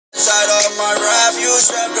my rap, you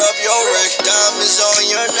strapped up your wrist. Diamonds on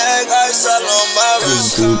your neck, I sell on my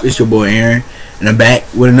wrist. It's your boy Aaron, and I'm back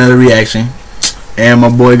with another reaction. And my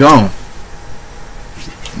boy gone.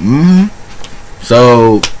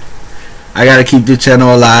 So I gotta keep the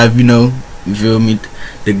channel alive, you know. You feel me?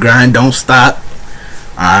 The grind don't stop.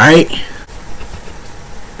 Alright.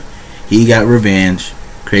 He got revenge.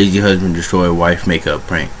 Crazy husband destroy wife makeup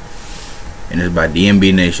prank. And it's by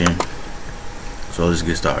DMB Nation. So let's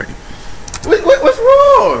get started. What's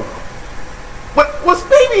wrong? What's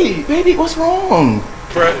baby? Baby, what's wrong?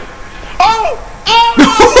 Fred. Oh!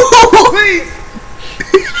 Please!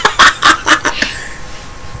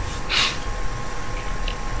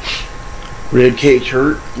 Red cage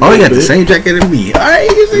hurt. Oh, he got the same jacket as me. Alright,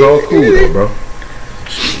 it's all cool though, bro.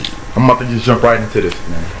 I'm about to just jump right into this,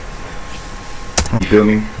 man. You feel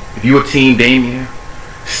me? If you a team Damien,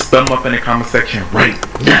 spell them up in the comment section right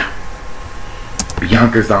now.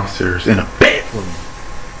 Bianca's downstairs in a bedroom.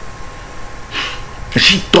 And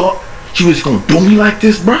she thought she was gonna do me like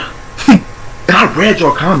this, bruh. And I read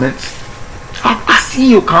your comments. I seen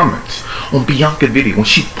your comments on Bianca's video when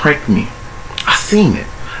she pranked me. I seen it.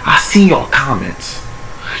 I seen your comments.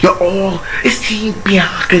 You're all, it's Team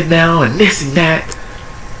Bianca now and this and that.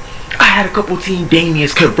 I had a couple Team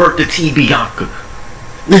Damiens convert to Team Bianca.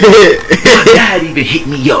 My dad even hit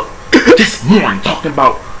me up this morning talking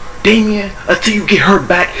about, Damien, until you get her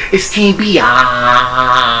back, it's Team Bianca.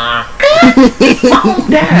 My own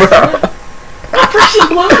dad. My fresh and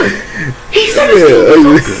blood. He said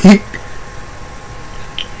it's Team Bianca.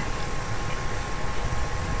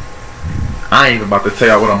 I ain't even about to tell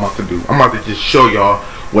y'all what I'm about to do. I'm about to just show y'all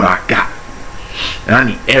what I got. And I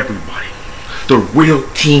need everybody, the real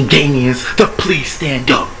Team Damiens, to please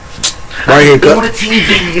stand up. Right here, all the Team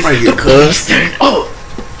Damiens, right here, to please stand up.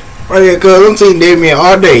 Right here, cuz. I'm Team Damien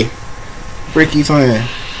all day. Freaky fan.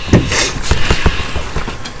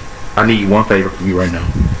 I need one favor from you right now.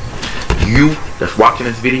 You that's watching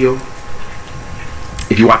this video,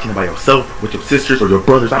 if you're watching it by yourself, with your sisters or your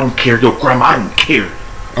brothers, I don't care, your grandma, I don't care.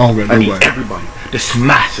 I need everybody to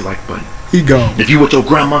smash the like button. He gone. If you with your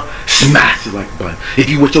grandma, smash the like button. If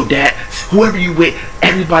you with your dad, whoever you with,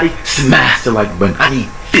 everybody smash the like button. I need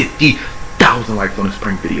 50,000 likes on this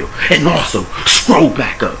prank video. And also, scroll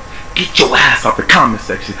back up. Get your ass out the comment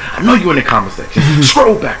section. I know you in the comment section.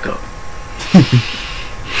 Scroll back up.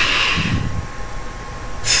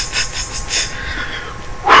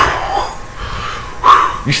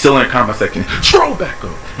 You still in the comment section. Scroll back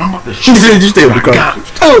up. I'm about to shoot you. Just stay with the comment.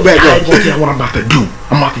 Scroll back up. I ain't gonna tell you what I'm about to do.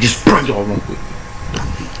 I'm about to just bring y'all along with me.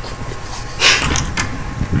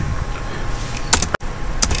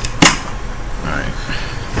 Alright.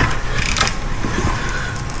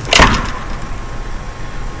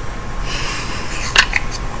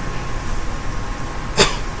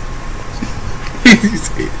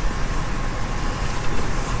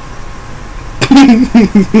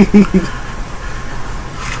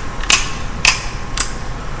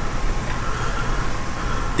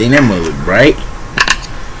 Dang, that mother look bright.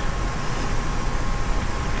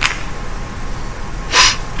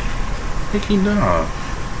 Freaking dog.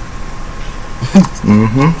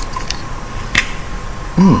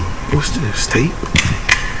 What's this? Tape?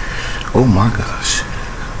 Oh my gosh.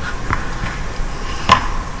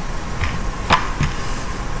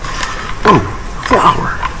 Oh,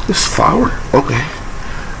 flour. This flour? Okay.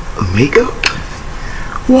 Makeup?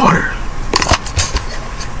 Water.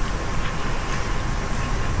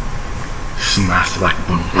 Smash like a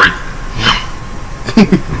bone right now.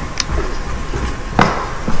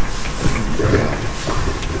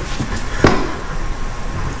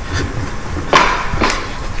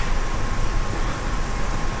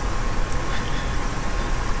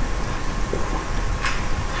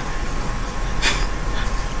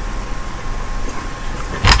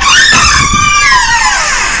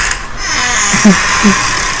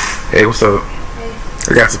 Hey, what's up?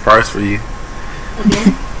 Hey. I got a surprise for you.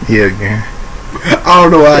 Again? Yeah, again. I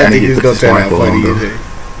don't know why I think he's gonna turn out funny.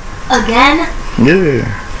 Again? Yeah.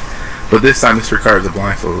 But this time this requires a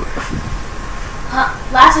blindfold.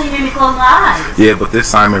 Last time you made me close my eyes. Yeah, but this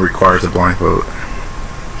time it requires a blindfold.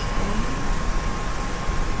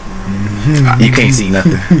 You can't see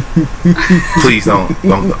nothing. Please don't.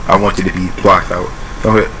 I want you to be blocked out.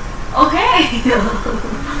 Don't hit. Okay.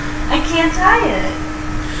 I can't tie it.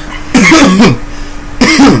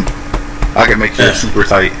 I can make sure it's super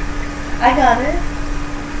tight. I got it.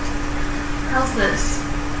 How's this?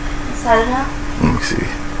 Is that enough? Let me see.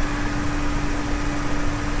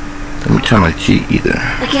 Let me try to cheat either.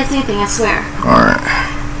 I can't see anything, I swear. Alright.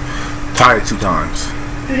 Tie it 2 times.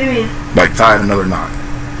 What do you mean? Like tie it another knot.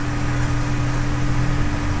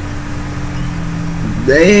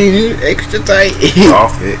 Dang, extra tight. All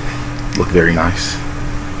fit. Look very nice.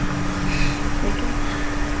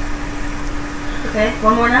 Okay,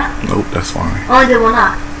 one more knot? Nope, that's fine. Only did one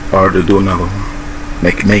knot. Or to do another one.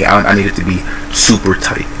 I need it to be super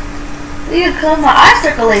tight. You can cut my eye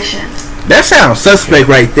circulation. That sounds suspect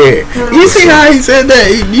right there. You see how he said that?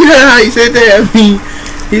 You heard how he said that? I mean,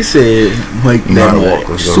 he said make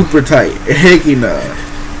that super tight. Heck no.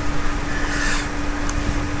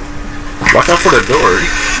 Watch out for the door.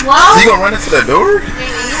 Well, You gonna run into the door?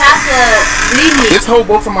 you have to leave me. Just hold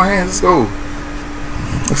both of my hands. Let's go.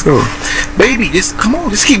 Let's go. Baby, just come on.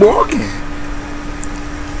 Just keep walking.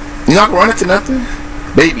 You're not gonna run into nothing?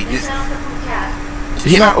 Baby, just...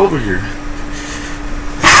 He's not over here.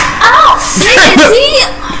 Oh, see?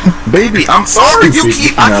 Baby, I'm sorry.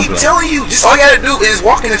 I keep telling you. Just all you gotta do is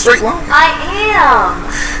walk in a straight line. I am.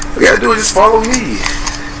 All you gotta do is just follow me.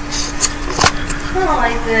 I don't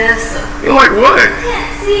like this. You're like what? I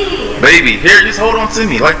can't see. Baby, here, just hold on to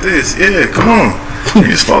me like this. Yeah, come on. You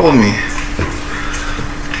just follow me.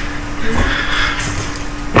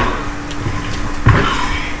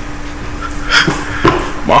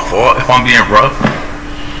 My fault if I'm being rough.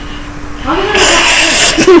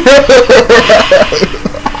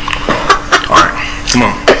 Alright, come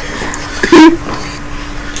on.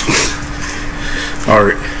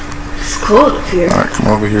 Alright. It's cold up here. Alright, come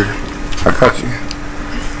over here. I got you.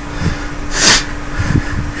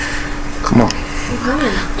 Come on. I'm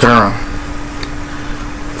coming. Turn around.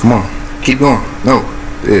 Come on. Keep going. No.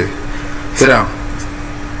 Yeah. Sit down.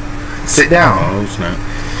 Sit down. Oh snap.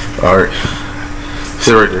 Alright.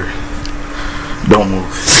 Sit right there. Don't move.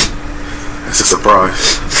 It's a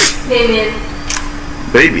surprise. Damien.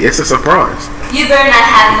 Baby, it's a surprise. You better not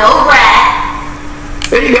have no rat.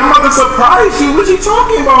 Baby, I'm about to surprise you. What you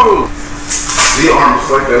talking about? The arms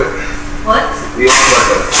like that. What? The arms like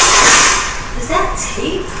that. Is that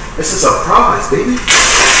tape? It's a surprise, baby.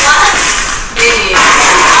 Damien.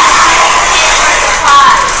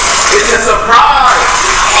 It's a surprise.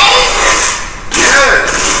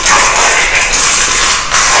 Yes.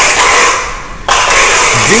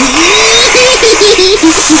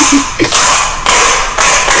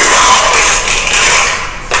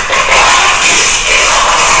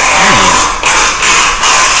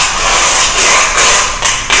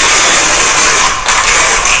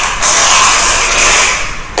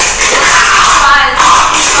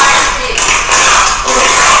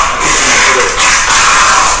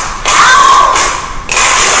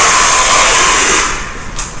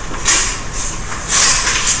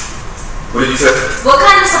 What did you say? What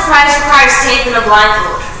kind of surprise requires tape and a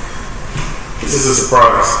blindfold? This is a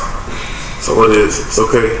surprise. So it is. It's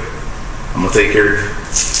okay. I'm gonna take care of you.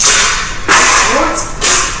 What?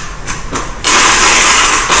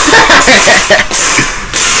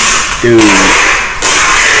 Dude.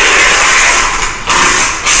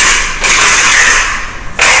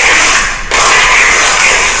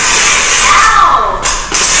 Ow!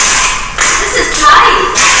 This is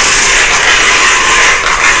tight.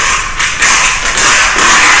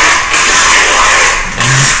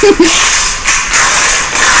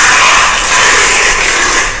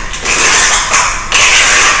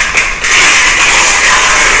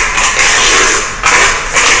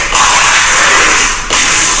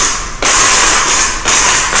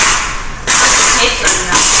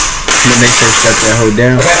 Make sure to cut that hoe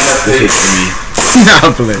down. Nah,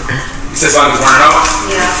 I'm playing. You said something was wearing out?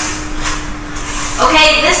 Yeah.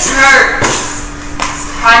 Okay, this hurts.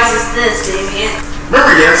 Surprise is this, Damien?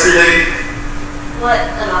 Remember yesterday What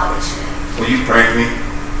about this shit? when you pranked me?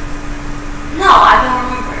 No, I don't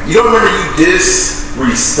remember. You don't remember you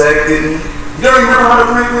disrespected me? You don't remember how to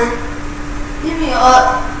prank me? Give me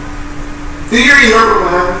up. Do you remember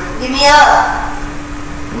what happened? Give me up.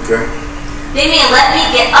 Okay. Damien, let me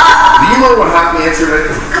get up. Do you remember what happened yesterday?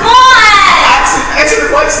 Come on! Answer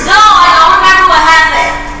the question. No, I don't remember what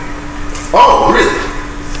happened. Oh, really?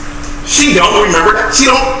 She don't remember that. She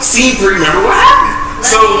don't seem to remember what happened.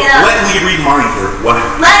 Let me remind her what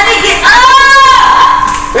happened. Let me get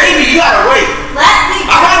up! Baby, you gotta wait. Let me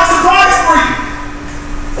I got a surprise for you.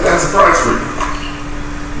 I got a surprise for you.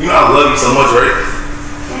 You know I love you so much, right?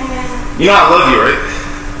 You know I love you, right?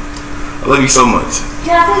 I love you so much.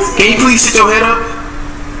 Can you please sit your head up?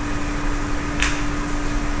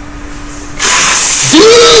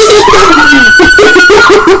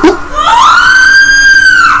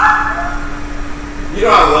 You know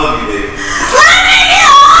I love you, baby.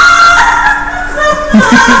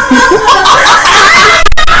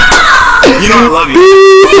 You know I love you.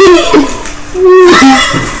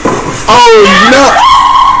 Oh no,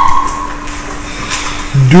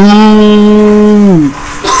 dude.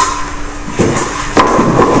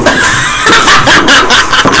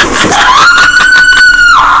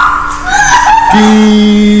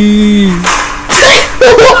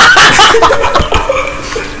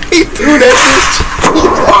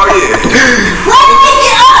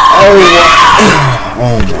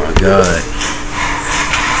 Oh my god.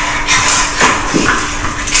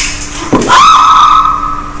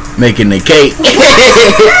 Making the cake.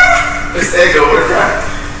 It's egg over there.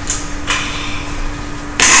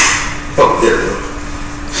 Oh, there we go.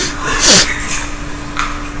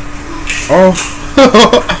 Oh.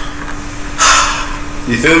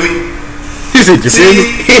 You feel me? He said, you feel me?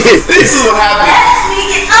 This is what happens.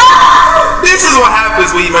 This is what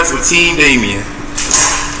happens when you mess with Team Damien.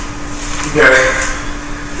 Okay.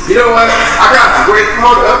 You know what? I got you. Wait,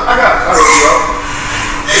 hold up. I got you.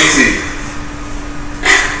 Let me see.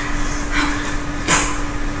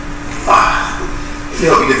 Let me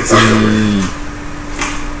help you get this out of the way.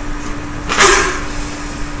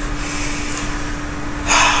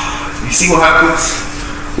 You see what happens?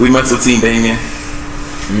 We mess with Team Damien.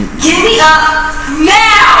 Give me up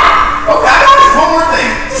now! Okay, I got just one more thing.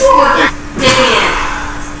 Just one more thing. Damien,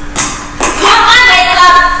 put my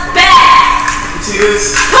makeup back! You see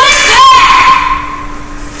this? Put it back!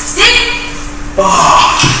 See?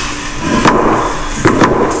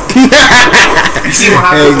 You see what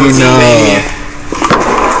happens with Team Damien?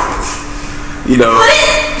 You know. Put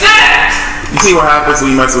it back! You see what happens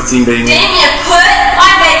when you mess with Team Damien? Damien, put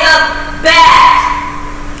my makeup back!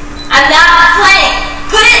 I'm not playing!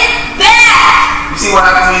 Put it back! You see what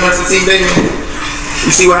happens when you mess with Team Damien?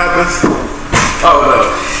 You see what happens? Oh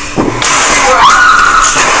no.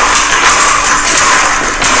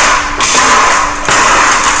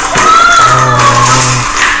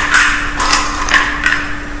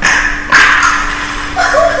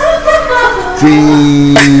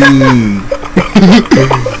 Dang.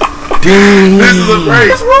 Dang. This is a break.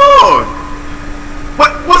 What's wrong?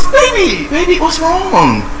 What's baby? Baby, what's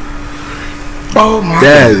wrong? Oh my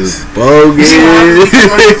That's goodness. bogus.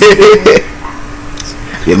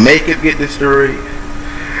 Your makeup get destroyed.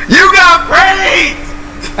 You got braids!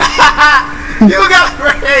 You got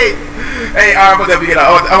braids! Hey, alright, I'm gonna help you get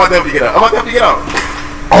out. I'm gonna help you get out. I'm gonna help you get out.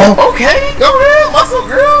 Oh, okay. Go ahead, muscle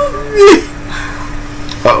girl.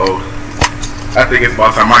 Uh-oh. I think it's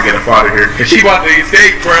about time I get up out of here. Cause she about to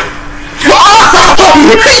escape, bro.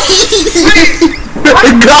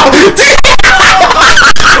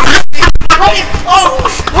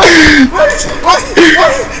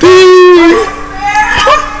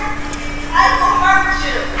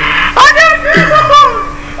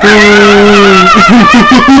 I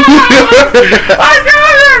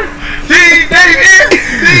got her! Team Damien!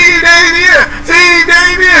 Team Damien! Team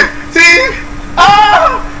Damien! Team!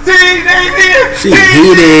 Oh! Team Damien! She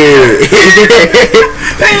hit it.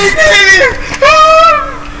 Team Damien! Oh!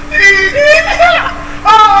 Team Damien! Oh!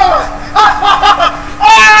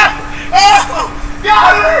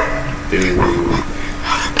 Got her! Dude.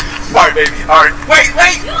 Alright, baby. Alright.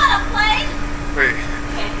 Wait! You wanna play? Wait.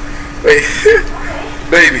 Okay. Wait. Okay.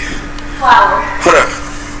 Baby. Flower. Hold up.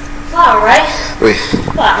 Flower, right? Wait.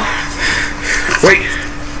 Flower. Wait.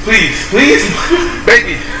 Please.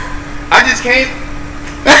 Baby. I just came.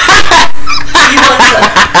 You want to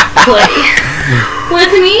play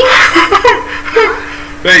with me?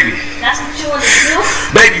 Baby. That's what you want to do?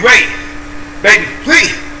 Baby, wait. Baby,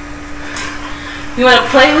 please. You want to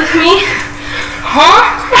play with me? Huh?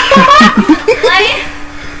 Play?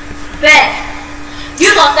 Bet.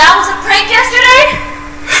 You thought that was a prank yesterday?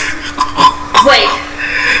 Wait.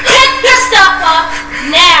 Pick your stuff up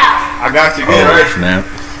now. I got you. Get right. Snap.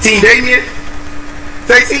 Team Damien.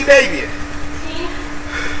 Say Team Damien. Team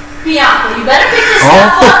Bianca, you better pick this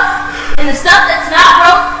stuff up. And the stuff that's not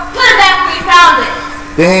broke, put it back where you found it.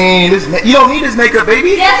 Dang, you don't need this makeup,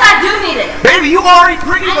 baby. Yes, I do need it. Baby, you already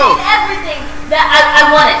pretty I though. need everything that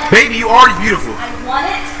I want it. Baby, you already beautiful. I want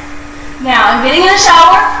it. Now, I'm getting in the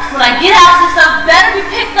shower. When I get out, this stuff better be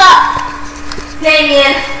picked up.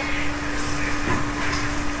 Damien.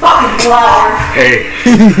 Fucking flower. Hey.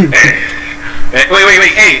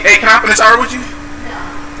 Wait. Hey, can I hop in the shower with you?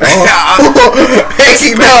 Hey,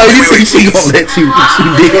 no, you think she gonna let you? She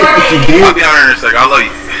did. I'll be down here in a second. I love you.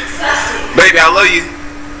 Baby, I love you.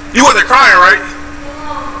 You wasn't crying, right?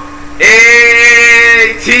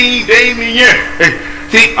 Hey, Team Damien. Hey,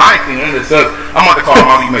 Team, I ain't cleaning this up. I'm about to call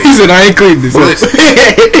Molly May. He said I ain't cleaned this up.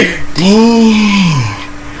 Dang.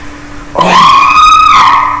 Oh.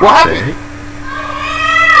 What happened?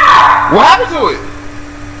 What happened to it?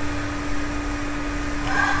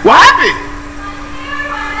 What happened?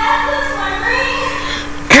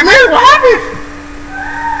 Come here, what happened?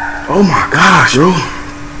 Oh my gosh, bro.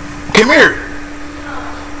 Come here.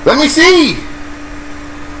 Let me see.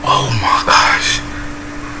 Oh my gosh.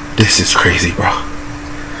 This is crazy, bro.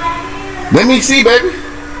 Let me see, baby.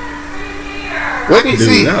 Let me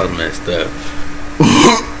see. That was messed up.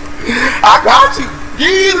 I got you.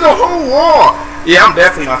 skis in the whole wall. Yeah, I'm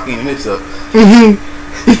definitely not skiing this up. Hey,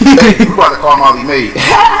 we about to call Molly Maid.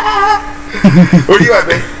 Where you at,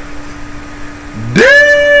 babe?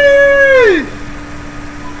 Dang!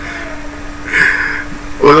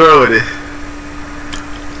 What's wrong with it?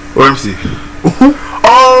 Let me see.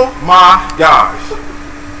 Oh my gosh.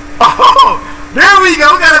 Oh, there we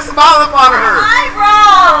go. We got a smile up on her.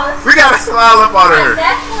 Eyebrows. We got a smile up on her. My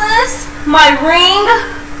necklace. My ring.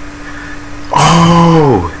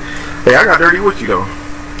 Oh. Hey, I got dirty with you though.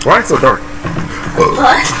 Why is it so dark?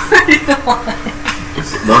 What? What do you want?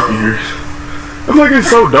 It's dark in here. I'm like, it's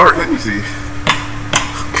so dark. Let me see.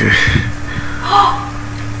 Okay.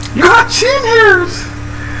 You got chin hairs.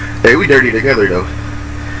 Hey, we dirty together though.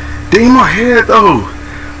 Dang my head though.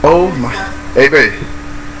 Oh my. Hey,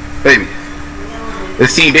 baby.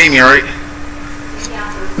 It's Team Damien, right?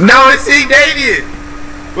 No, it's Team Damien.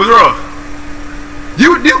 What's wrong?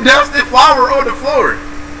 You dusted flour on the floor.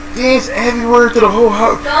 It's everywhere to the whole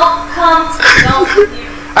house. Don't come.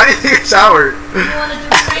 I didn't take a shower. You want to do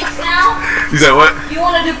pranks now? You said what? You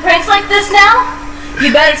want to do pranks like this now?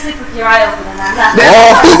 You better sleep with your eye open, and I'm not.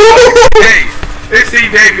 Hey, it's Team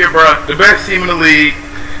Damien, bro. The best team in the league.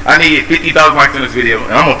 I need 50,000 likes on this video,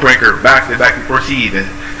 and I'm gonna prank her back to back before she even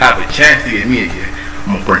have a chance to get me again.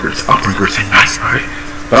 I'm gonna prank her. I'll prank her tonight, alright?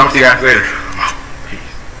 But I'm gonna see you guys later.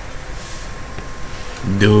 Peace.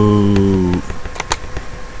 Dude,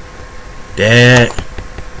 that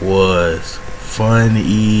was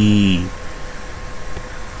funny.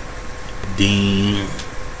 Dang.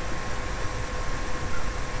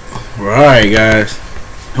 Alright, guys.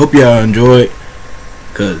 Hope y'all enjoyed.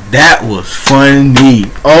 Cause that was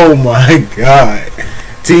funny. Oh my god.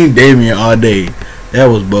 Team Damien all day. That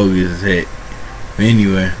was bogus as heck.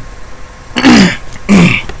 Anyway.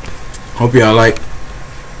 Hope y'all like,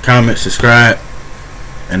 comment, subscribe,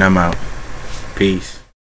 and I'm out. Peace.